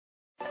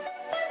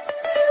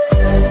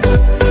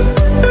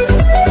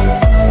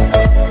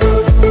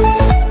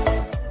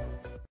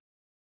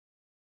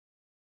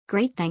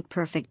Great, thank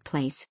perfect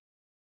place.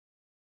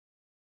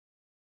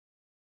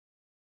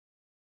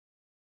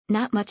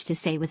 Not much to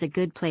say, was a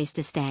good place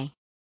to stay.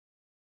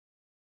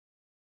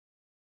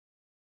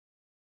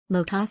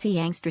 Lokasi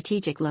yang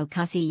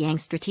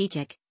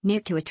strategic, near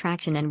to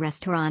attraction and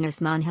restaurant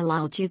Usman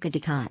Halal Juga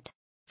Dekat.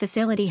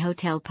 Facility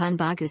Hotel Pun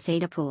Bagus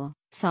Ada Pool,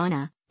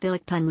 Sauna,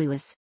 Bilik Pun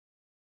Luas.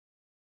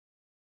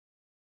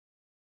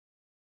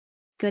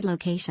 Good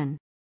location.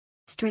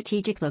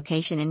 Strategic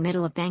location in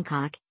middle of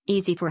Bangkok,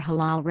 easy for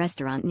halal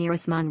restaurant near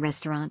Usman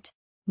Restaurant.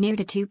 Near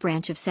to 2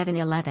 branch of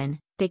 7-Eleven,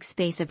 big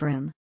space of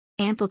room.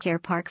 Ample car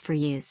park for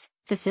use,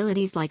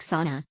 facilities like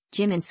sauna,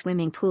 gym and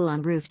swimming pool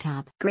on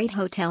rooftop. Great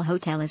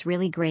hotel is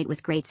really great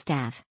with great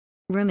staff.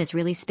 Room is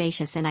really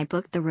spacious and I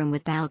booked the room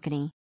with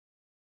balcony.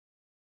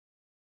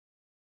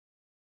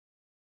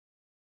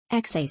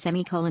 XA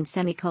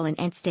semicolon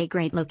and stay,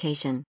 great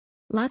location.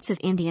 Lots of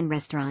Indian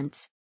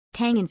restaurants.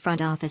 Tang in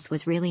front office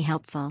was really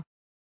helpful.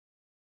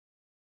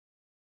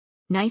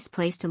 Nice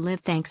place to live,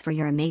 thanks for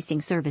your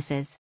amazing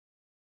services.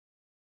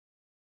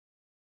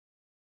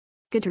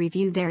 Good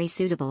review, very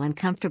suitable and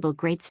comfortable,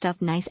 great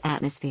stuff, nice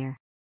atmosphere.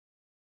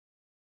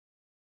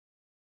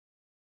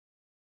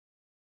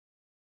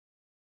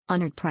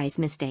 Honored price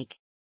mistake.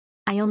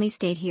 I only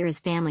stayed here as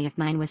family of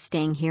mine was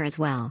staying here as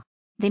well.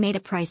 They made a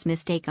price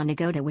mistake on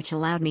Agoda which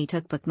allowed me to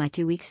book my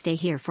 2-week stay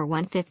here for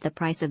 1/5 the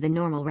price of the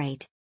normal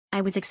rate.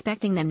 I was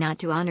expecting them not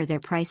to honor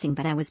their pricing,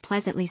 but I was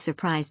pleasantly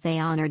surprised they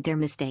honored their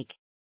mistake.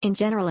 In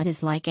general it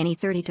is like any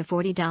 $30 to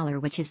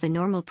 $40 which is the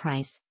normal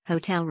price,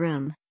 hotel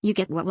room, you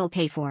get what we'll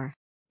pay for.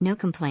 No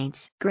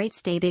complaints. Great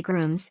stay, big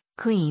rooms,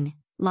 clean,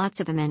 lots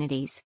of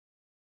amenities.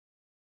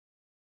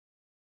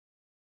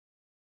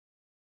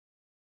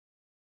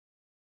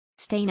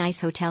 Stay nice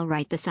hotel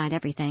right beside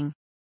everything.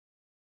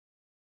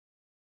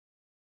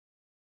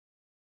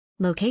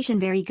 Location,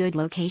 very good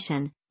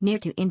location, near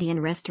to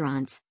Indian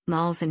restaurants,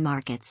 malls and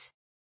markets.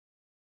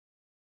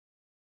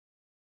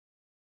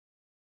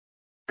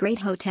 Great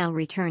hotel,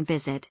 return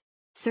visit.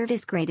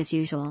 Service great as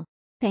usual.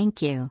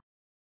 Thank you.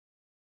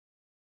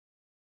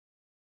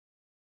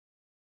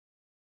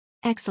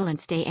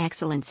 Excellent stay,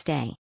 excellent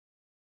stay.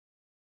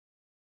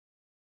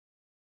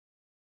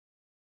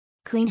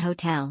 Clean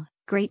hotel,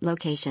 great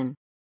location.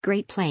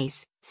 Great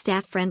place,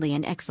 staff friendly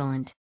and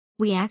excellent.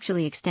 We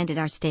actually extended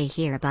our stay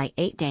here by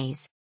 8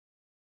 days.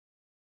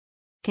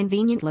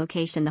 Convenient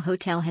location, the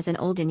hotel has an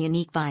old and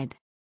unique vibe.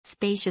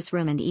 Spacious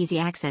room and easy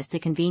access to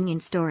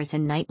convenient stores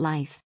and nightlife.